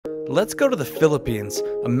Let's go to the Philippines,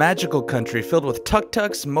 a magical country filled with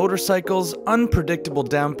tuk-tuks, motorcycles, unpredictable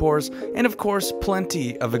downpours, and of course,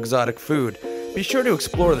 plenty of exotic food. Be sure to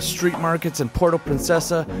explore the street markets in Puerto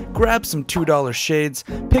Princesa, grab some $2 shades,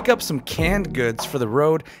 pick up some canned goods for the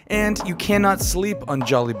road, and you cannot sleep on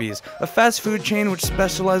Jollibee's, a fast food chain which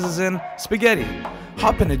specializes in spaghetti.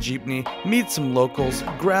 Hop in a jeepney, meet some locals,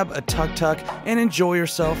 grab a tuk-tuk, and enjoy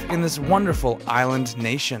yourself in this wonderful island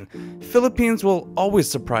nation. Philippines will always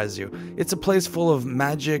surprise you. It's a place full of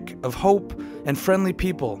magic, of hope, and friendly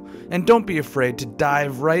people. And don't be afraid to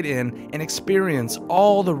dive right in and experience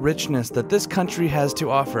all the richness that this country has to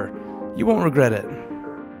offer. You won't regret it.